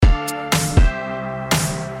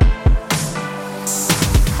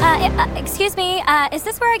excuse me, is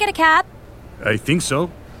this where I get a cab? I think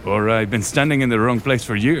so. Or I've been standing in the wrong place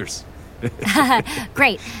for years.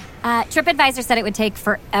 Great. TripAdvisor said it would take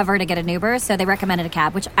forever to get an Uber, so they recommended a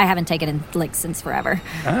cab, which I haven't taken in, since forever.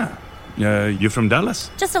 You from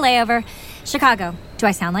Dallas? Just a layover. Chicago. Do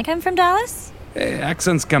I sound like I'm from Dallas?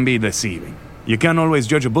 Accents can be deceiving. You can't always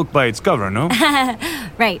judge a book by its cover, no?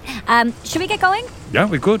 Right. Should we get going? Yeah,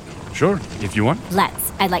 we could. Sure, if you want.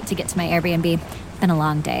 Let's. I'd like to get to my Airbnb. It's been a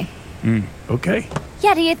long day. Okay.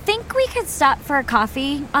 Yeah, do you think we could stop for a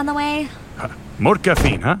coffee on the way? More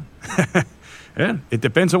caffeine, huh? Yeah, it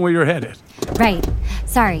depends on where you're headed. Right.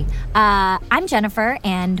 Sorry. I'm Jennifer,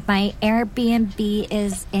 and my Airbnb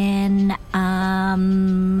is in,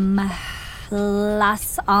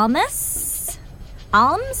 Las Almas?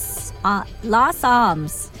 Los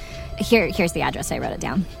Alms. Here's the address. I wrote it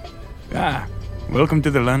down. Welcome to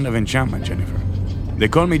the land of enchantment, Jennifer. They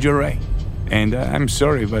call me Joray. And I'm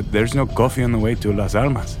sorry, but there's no coffee on the way to Las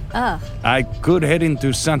Almas. Oh. I could head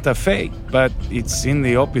into Santa Fe, but it's in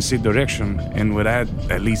the opposite direction and would add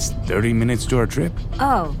at least 30 minutes to our trip.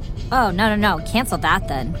 Oh, no. Cancel that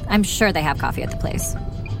then. I'm sure they have coffee at the place.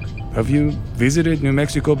 Have you visited New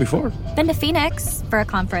Mexico before? Been to Phoenix for a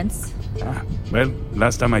conference. Well,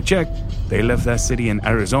 last time I checked, they left that city in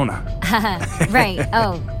Arizona. Right.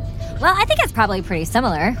 Oh. Well, I think it's probably pretty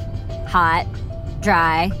similar. Hot,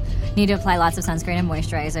 dry. Need to apply lots of sunscreen and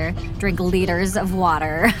moisturizer. Drink liters of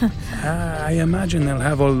water. I imagine they'll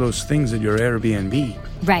have all those things at your Airbnb.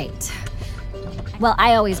 Right. Well,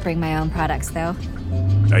 I always bring my own products, though.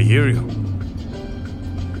 I hear you.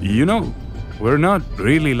 You know, we're not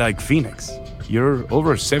really like Phoenix. You're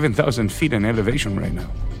over 7,000 feet in elevation right now.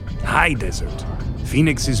 High desert.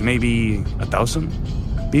 Phoenix is maybe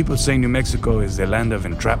 1,000. People say New Mexico is the land of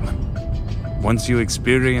entrapment. Once you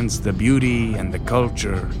experience the beauty and the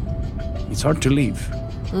culture, it's hard to leave.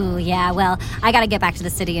 Ooh, yeah, well, I gotta get back to the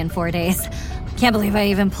city in 4 days. Can't believe I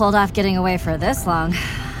even pulled off getting away for this long.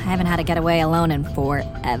 I haven't had to get away alone in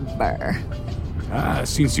forever.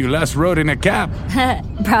 Since you last rode in a cab.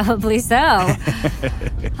 Probably so.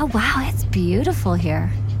 Oh, wow, it's beautiful here.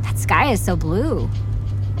 That sky is so blue.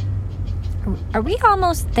 Are we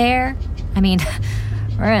almost there? I mean,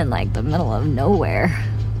 we're in, the middle of nowhere.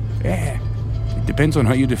 Yeah, it depends on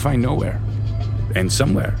how you define nowhere. And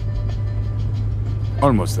somewhere.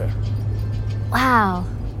 Almost there. Wow.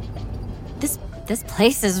 This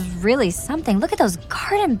place is really something. Look at those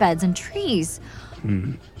garden beds and trees.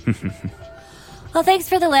 Well, thanks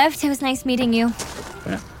for the lift. It was nice meeting you.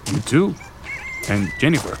 Yeah, you too. And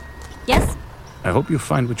Jennifer. Yes? I hope you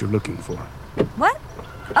find what you're looking for. What?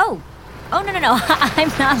 Oh, no. I'm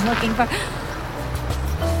not looking for...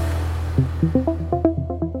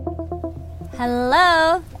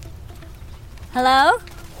 Hello?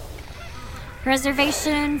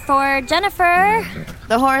 Reservation for Jennifer.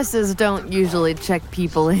 The horses don't usually check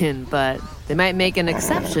people in, but they might make an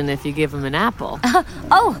exception if you give them an apple.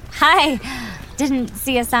 Oh, hi. Didn't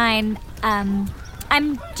see a sign. I'm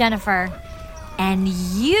Jennifer. And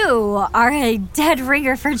you are a dead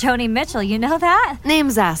ringer for Joni Mitchell. You know that?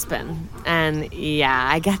 Name's Aspen. And yeah,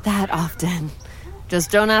 I get that often.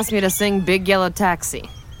 Just don't ask me to sing Big Yellow Taxi.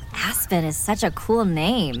 Aspen is such a cool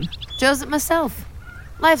name. Chose it myself.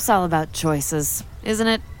 Life's all about choices, isn't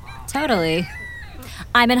it? Totally.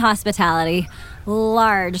 I'm in hospitality,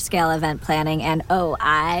 large-scale event planning, and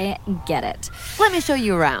I get it. Let me show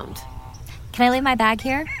you around. Can I leave my bag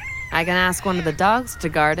here? I can ask one of the dogs to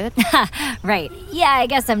guard it. Right. Yeah, I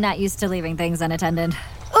guess I'm not used to leaving things unattended.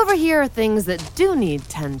 Over here are things that do need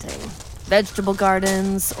tending. Vegetable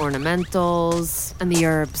gardens, ornamentals, and the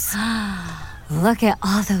herbs. Look at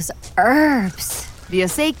all those herbs. The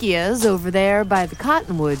acequias over there by the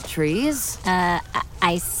cottonwood trees. Isaca?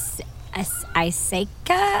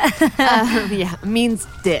 Yeah, means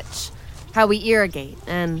ditch. How we irrigate.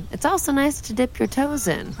 And it's also nice to dip your toes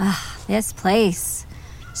in. This place.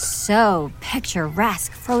 So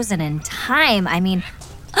picturesque, frozen in time. I mean,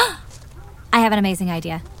 I have an amazing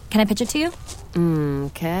idea. Can I pitch it to you?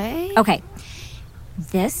 Okay. Okay.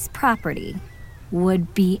 This property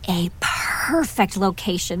would be a perfect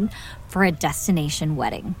location for a destination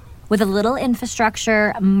wedding. With a little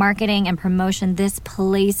infrastructure, marketing, and promotion, this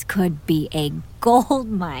place could be a gold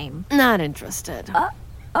mine. Not interested.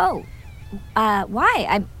 Why?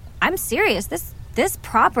 I'm serious. This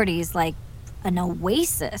property's like an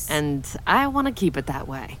oasis. And I want to keep it that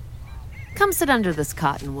way. Come sit under this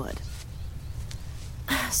cottonwood.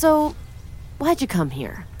 So, why'd you come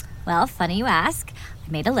here? Well, funny you ask.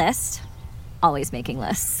 I made a list. Always making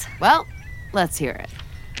lists. Well, let's hear it.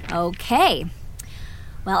 Okay.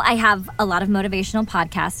 Well, I have a lot of motivational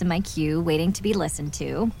podcasts in my queue waiting to be listened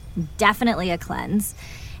to. Definitely a cleanse.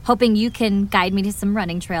 Hoping you can guide me to some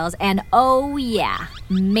running trails. And oh yeah,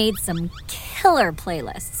 made some killer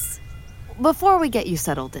playlists. Before we get you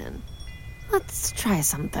settled in, let's try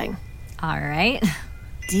something. All right.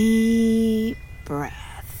 Deep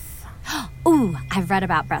breath. Ooh, I've read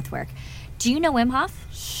about breath work. Do you know Wim Hof?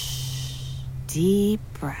 Shh. Deep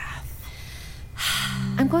breath.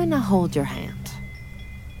 I'm going to hold your hand.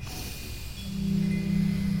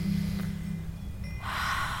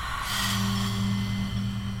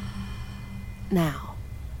 Now,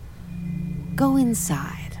 go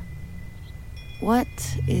inside. What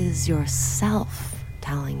is yourself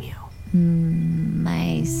telling you?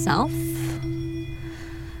 Myself?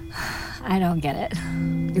 I don't get it.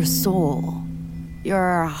 Your soul.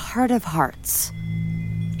 Your heart of hearts.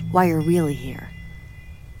 Why you're really here.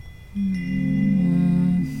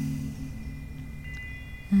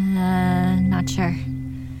 Not sure.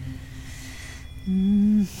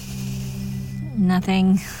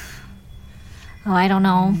 Nothing. Oh, I don't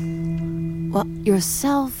know. Well,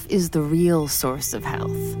 yourself is the real source of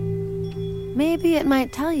health. Maybe it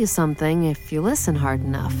might tell you something if you listen hard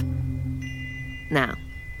enough. Now,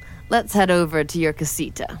 let's head over to your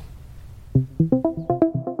casita.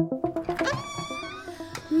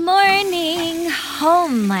 Morning. Oh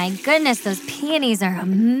my goodness, those peonies are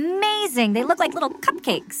amazing. They look like little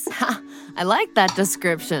cupcakes. Ha! I like that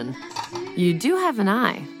description. You do have an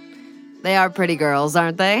eye. They are pretty girls,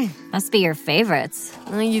 aren't they? Must be your favorites.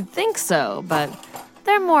 Well, you'd think so, but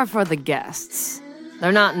they're more for the guests.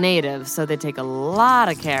 They're not native, so they take a lot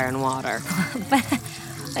of care and water. But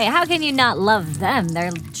wait, how can you not love them?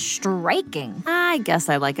 They're striking. I guess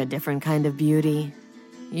I like a different kind of beauty.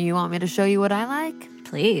 You want me to show you what I like?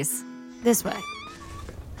 Please. This way.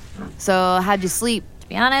 So, how'd you sleep? To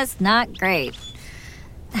be honest, not great.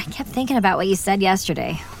 I kept thinking about what you said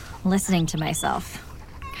yesterday, listening to myself.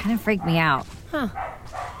 Kind of freaked me out.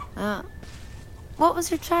 What was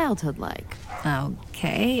your childhood like?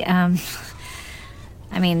 Okay, I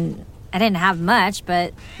mean, I didn't have much,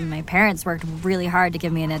 but my parents worked really hard to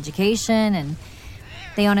give me an education, and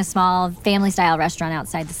they own a small family-style restaurant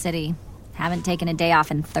outside the city. Haven't taken a day off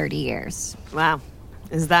in 30 years. Wow.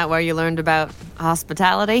 Is that where you learned about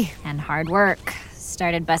hospitality? And hard work.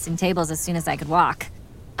 Started bussing tables as soon as I could walk.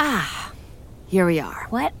 Here we are.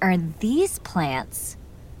 What are these plants?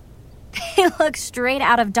 They look straight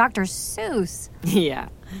out of Dr. Seuss. Yeah.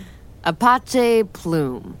 Apache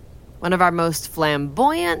plume. One of our most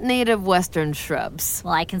flamboyant native western shrubs.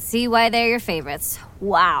 Well, I can see why they're your favorites.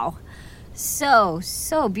 Wow. So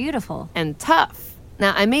beautiful. And tough.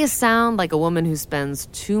 Now, I may sound like a woman who spends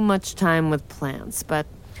too much time with plants, but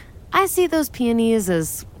I see those peonies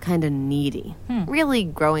as kind of needy, really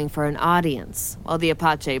growing for an audience, while the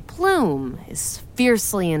Apache plume is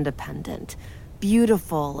fiercely independent,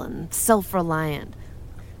 beautiful and self-reliant.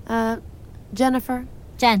 Jennifer?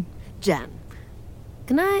 Jen.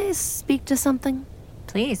 Can I speak to something?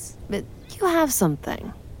 Please. But you have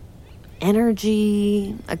something.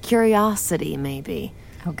 Energy, a curiosity, maybe.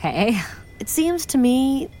 Okay. It seems to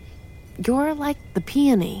me you're like the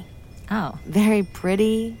peony. Oh. Very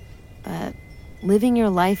pretty, but living your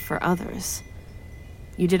life for others.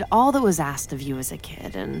 You did all that was asked of you as a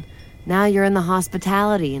kid, and now you're in the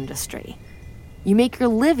hospitality industry. You make your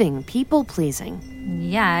living people-pleasing.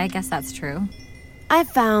 Yeah, I guess that's true. I've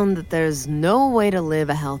found that there's no way to live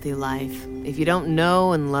a healthy life if you don't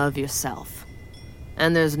know and love yourself.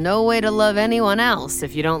 And there's no way to love anyone else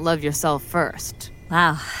if you don't love yourself first.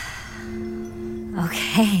 Wow.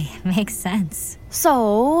 Okay, makes sense.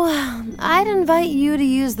 So, I'd invite you to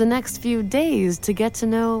use the next few days to get to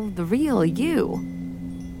know the real you.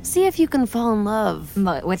 See if you can fall in love.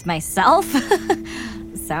 With myself?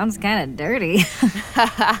 Sounds kind of dirty.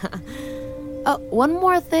 Oh, one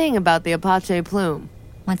more thing about the Apache plume.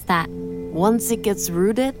 What's that? Once it gets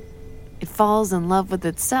rooted, it falls in love with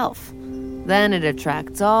itself. Then it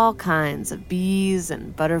attracts all kinds of bees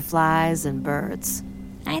and butterflies and birds.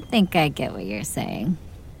 I think I get what you're saying.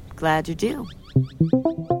 Glad you do.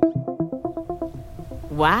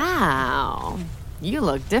 Wow. You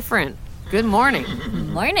look different. Good morning.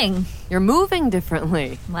 Morning. You're moving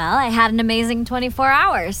differently. Well, I had an amazing 24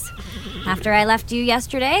 hours. After I left you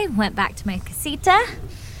yesterday, went back to my casita.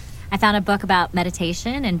 I found a book about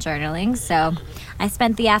meditation and journaling, so I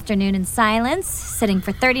spent the afternoon in silence, sitting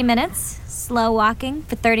for 30 minutes, slow walking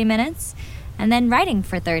for 30 minutes, and then writing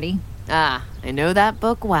for 30. I know that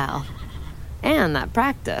book well. And that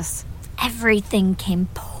practice. Everything came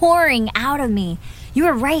pouring out of me. You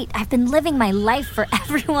were right. I've been living my life for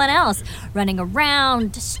everyone else, running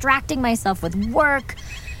around, distracting myself with work,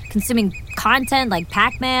 consuming content like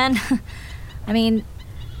Pac-Man. I mean,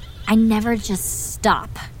 I never just stop,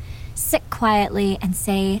 sit quietly, and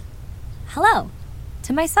say hello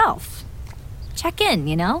to myself. Check in,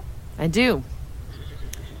 you know? I do.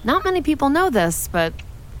 Not many people know this, but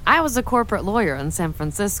I was a corporate lawyer in San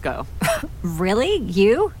Francisco. Really?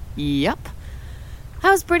 You? Yep.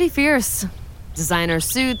 I was pretty fierce. Designer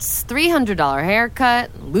suits, $300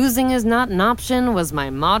 haircut, losing is not an option was my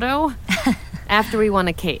motto. After we won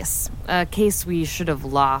a case we should have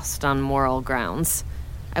lost on moral grounds,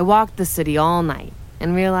 I walked the city all night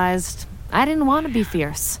and realized I didn't want to be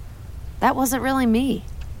fierce. That wasn't really me,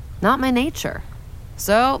 not my nature.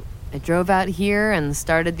 So I drove out here and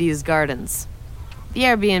started these gardens. The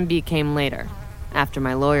Airbnb came later, after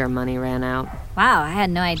my lawyer money ran out. Wow, I had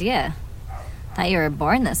no idea. Thought you were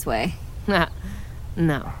born this way.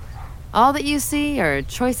 No. All that you see are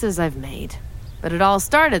choices I've made. But it all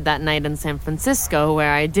started that night in San Francisco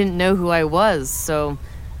where I didn't know who I was, so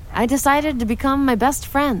I decided to become my best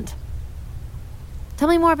friend. Tell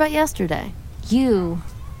me more about yesterday. You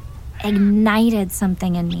ignited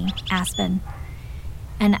something in me, Aspen.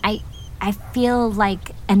 And I feel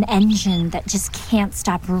like an engine that just can't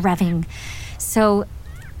stop revving. So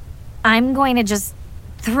I'm going to just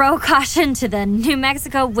throw caution to the New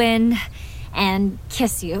Mexico wind and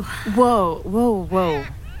kiss you. Whoa.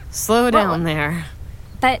 Slow down there.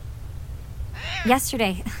 But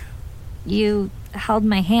yesterday, you held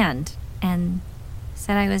my hand and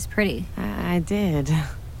said I was pretty. I did.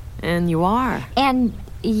 And you are. And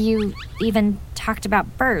you even talked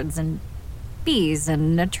about birds and bees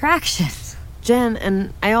and attractions. Jen,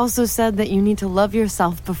 and I also said that you need to love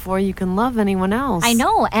yourself before you can love anyone else. I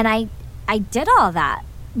know, and I did all that.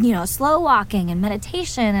 You know, slow walking and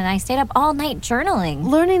meditation, and I stayed up all night journaling.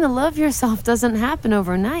 Learning to love yourself doesn't happen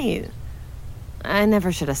overnight. I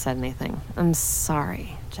never should have said anything. I'm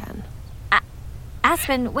sorry, Jen.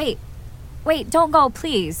 Aspen, wait, don't go,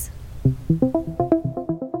 please.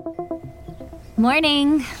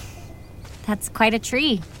 Morning. That's quite a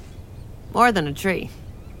tree. More than a tree.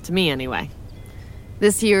 To me, anyway.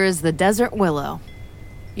 This here is the desert willow.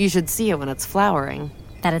 You should see it when it's flowering.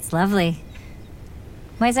 Bet it's lovely.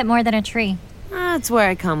 Why is it more than a tree? It's where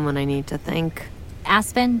I come when I need to think.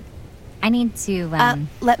 Aspen, I need to,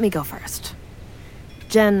 Let me go first.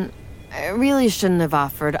 Jen, I really shouldn't have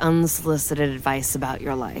offered unsolicited advice about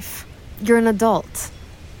your life. You're an adult.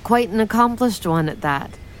 Quite an accomplished one at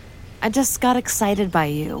that. I just got excited by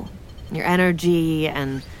you, your energy,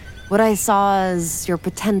 and what I saw as your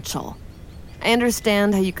potential. I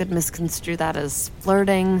understand how you could misconstrue that as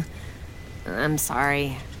flirting. I'm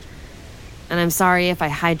sorry. And I'm sorry if I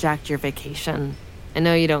hijacked your vacation. I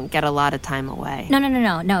know you don't get a lot of time away.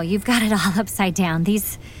 No, you've got it all upside down.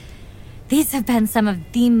 These have been some of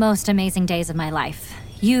the most amazing days of my life.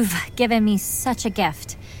 You've given me such a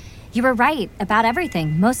gift. You were right about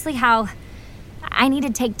everything, mostly how I need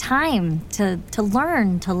to take time to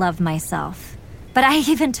learn to love myself. But I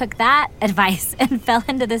even took that advice and fell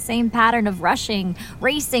into the same pattern of rushing,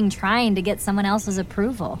 racing, trying to get someone else's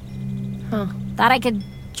approval. Thought I could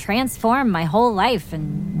transform my whole life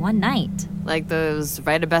in one night. Like those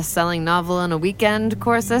write a best-selling novel in a weekend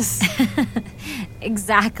courses?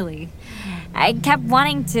 Exactly. I kept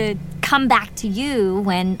wanting to come back to you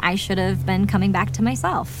when I should have been coming back to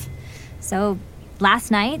myself. So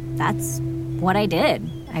last night, that's what I did.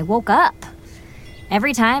 I woke up.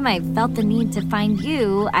 Every time I felt the need to find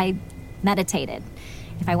you, I meditated.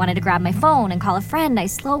 If I wanted to grab my phone and call a friend, I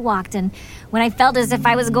slow walked. And when I felt as if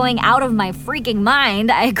I was going out of my freaking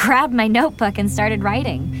mind, I grabbed my notebook and started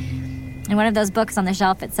writing. In one of those books on the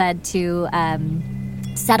shelf, it said to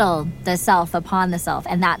settle the self upon the self.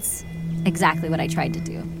 And that's exactly what I tried to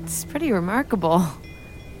do. It's pretty remarkable.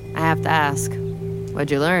 I have to ask,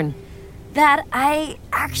 what'd you learn? That I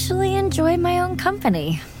actually enjoy my own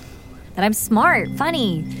company. That I'm smart,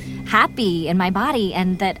 funny, happy in my body,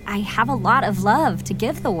 and that I have a lot of love to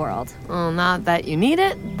give the world. Well, not that you need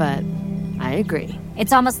it, but I agree.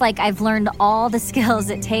 It's almost like I've learned all the skills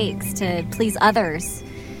it takes to please others.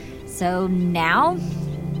 So now,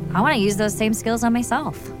 I want to use those same skills on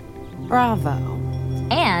myself. Bravo.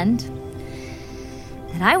 And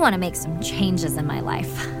that I want to make some changes in my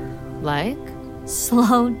life. Like?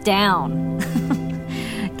 Slow down.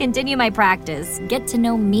 Continue my practice. Get to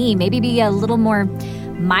know me. Maybe be a little more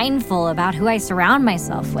mindful about who I surround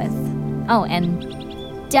myself with. Oh, and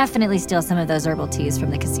definitely steal some of those herbal teas from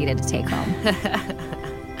the casita to take home.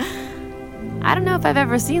 I don't know if I've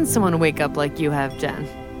ever seen someone wake up like you have, Jen.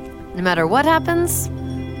 No matter what happens,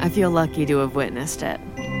 I feel lucky to have witnessed it.